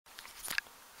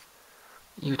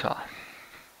Utah.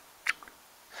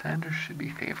 Sanders should be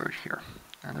favored here.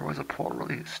 And there was a poll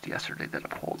released yesterday that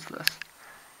upholds this.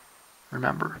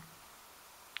 Remember,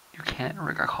 you can't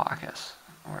rig a caucus,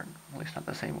 or at least not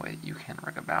the same way that you can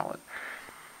rig a ballot.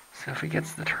 So if he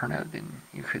gets the turnout, then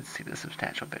you could see the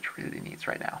substantial victory that he needs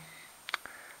right now.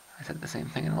 I said the same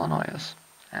thing in Illinois,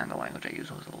 and the language I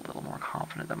used was a little more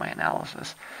confident than my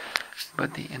analysis,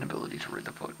 but the inability to rig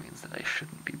the vote means that I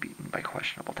shouldn't be beaten by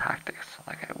questionable tactics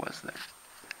like I was there.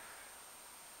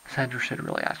 Sanders should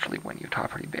really actually win Utah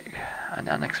pretty big. An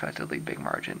unexpectedly big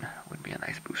margin would be a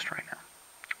nice boost right now.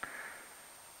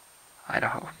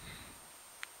 Idaho.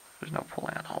 There's no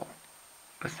polling at all,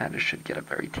 but Sanders should get a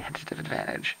very tentative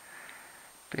advantage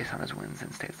based on his wins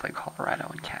in states like Colorado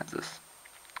and Kansas.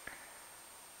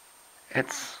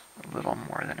 It's a little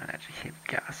more than an educated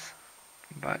guess,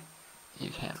 but you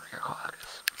can't rig a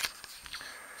caucus.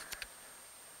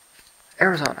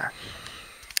 Arizona.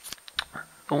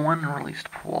 The one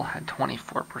released poll had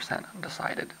 24%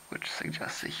 undecided, which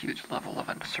suggests a huge level of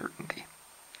uncertainty.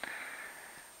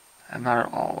 I'm not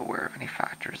at all aware of any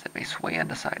factors that may sway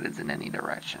undecideds in any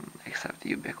direction except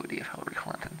the ubiquity of Hillary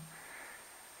Clinton.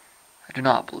 I do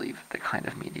not believe that the kind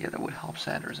of media that would help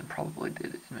Sanders, and probably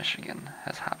did in Michigan,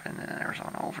 has happened in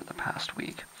Arizona over the past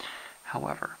week.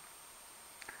 However,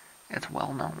 it's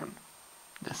well known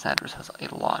that Sanders has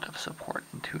a lot of support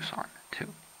in Tucson,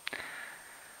 too.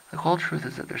 The cold truth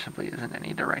is that there simply isn't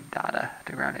any direct data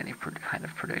to ground any kind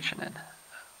of prediction in,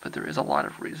 but there is a lot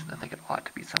of reason to think it ought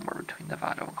to be somewhere between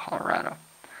Nevada and Colorado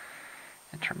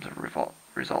in terms of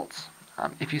results.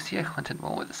 If you see a Clinton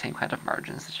win with the same kind of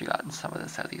margins that you got in some of the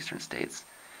southeastern states,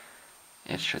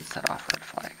 it should set off red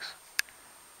flags.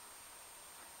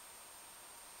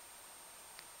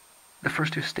 The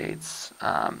first two states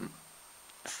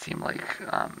seem like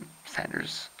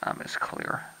Sanders is a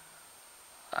clear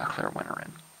winner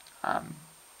in.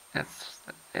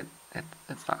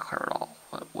 It's not clear at all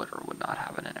what would or would not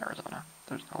happen in Arizona.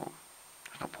 There's no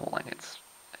polling. It's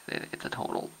a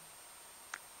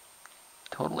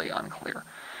totally unclear.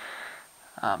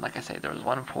 Like I say, there was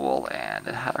one poll and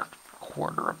it had a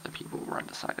quarter of the people who were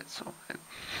undecided. So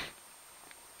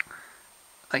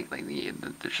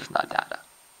there's just not data.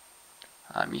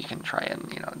 You can try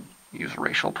and use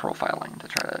racial profiling to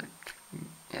try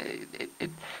to.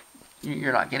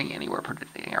 You're not getting anywhere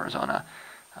predicting Arizona,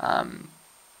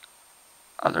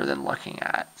 other than looking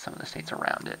at some of the states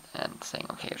around it and saying,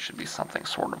 okay, it should be something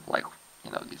sort of like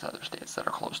these other states that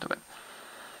are close to it.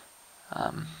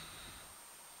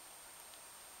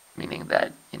 Meaning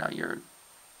that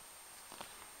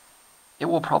it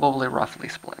will probably roughly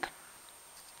split.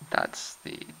 That's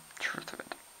the truth of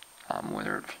it.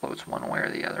 Whether it floats one way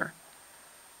or the other,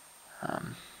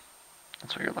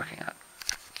 that's what you're looking at.